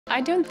I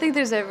don't think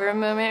there's ever a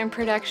moment in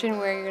production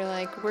where you're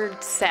like, we're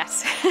set.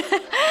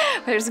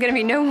 There's gonna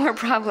be no more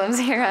problems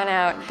here on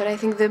out. But I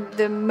think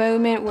the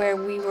moment where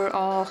we were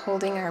all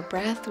holding our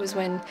breath was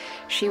when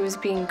she was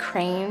being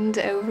craned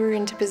over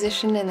into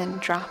position and then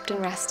dropped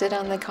and rested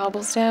on the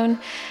cobblestone.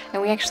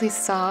 And we actually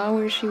saw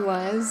where she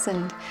was,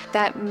 and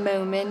that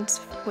moment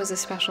was a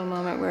special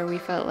moment where we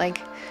felt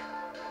like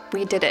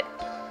we did it.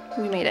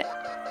 We made it.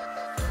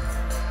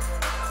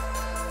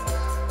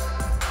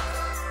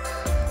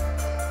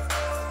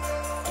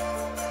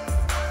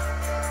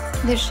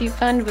 The She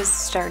Fund was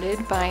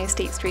started by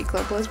State Street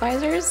Global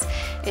Advisors.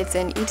 It's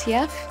an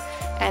ETF,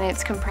 and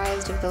it's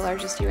comprised of the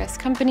largest U.S.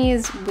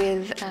 companies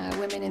with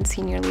women in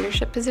senior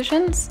leadership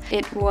positions.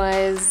 It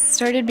was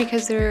started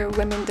because there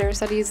are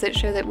studies that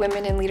show that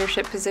women in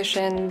leadership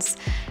positions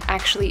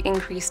actually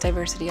increase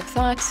diversity of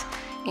thought,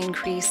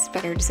 increase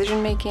better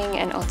decision making,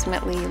 and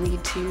ultimately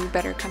lead to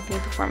better company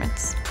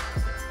performance.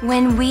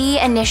 When we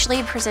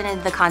initially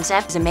presented the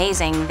concept, it was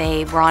amazing.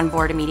 They were on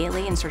board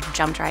immediately and sort of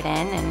jumped right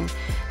in and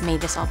made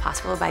this all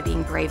possible by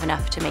being brave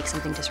enough to make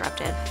something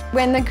disruptive.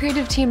 When the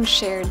creative team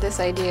shared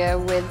this idea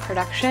with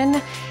production,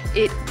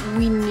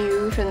 we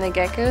knew from the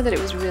get-go that it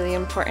was really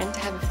important to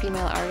have a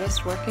female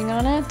artist working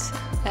on it,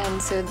 and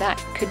so that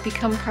could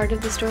become part of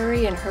the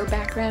story, and her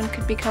background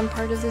could become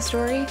part of the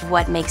story.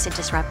 What makes it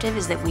disruptive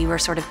is that we were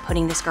sort of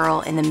putting this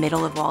girl in the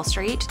middle of Wall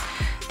Street,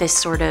 this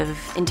sort of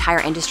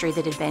entire industry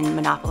that had been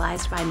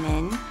monopolized by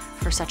men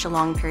for such a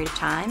long period of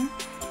time,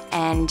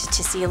 and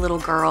to see a little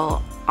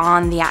girl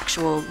on the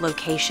actual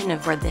location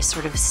of where this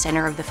sort of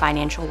center of the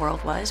financial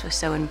world was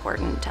so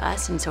important to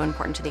us and so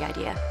important to the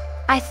idea.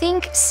 I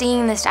think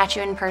seeing the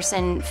statue in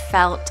person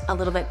felt a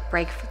little bit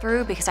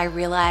breakthrough because I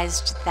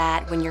realized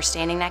that when you're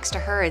standing next to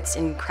her, it's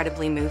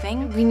incredibly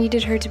moving. We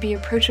needed her to be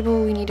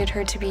approachable, we needed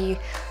her to be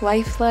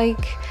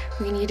lifelike,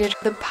 we needed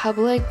the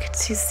public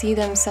to see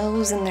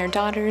themselves and their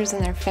daughters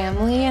and their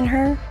family in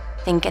her.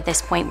 I think at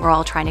this point we're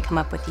all trying to come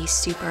up with these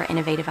super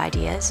innovative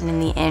ideas, and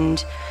in the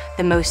end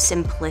the most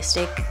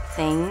simplistic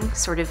thing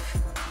sort of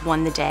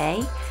won the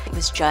day. It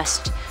was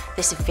just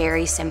this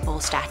very simple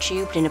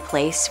statue in a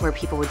place where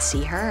people would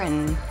see her,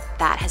 and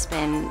that has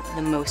been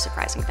the most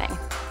surprising thing.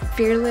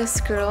 Fearless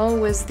Girl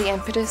was the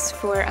impetus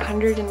for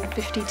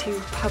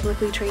 152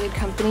 publicly traded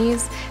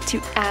companies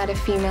to add a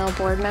female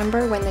board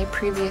member when they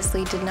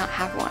previously did not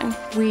have one.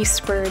 We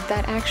spurred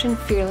that action,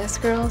 Fearless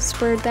Girl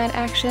spurred that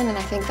action, and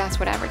I think that's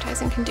what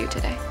advertising can do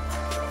today.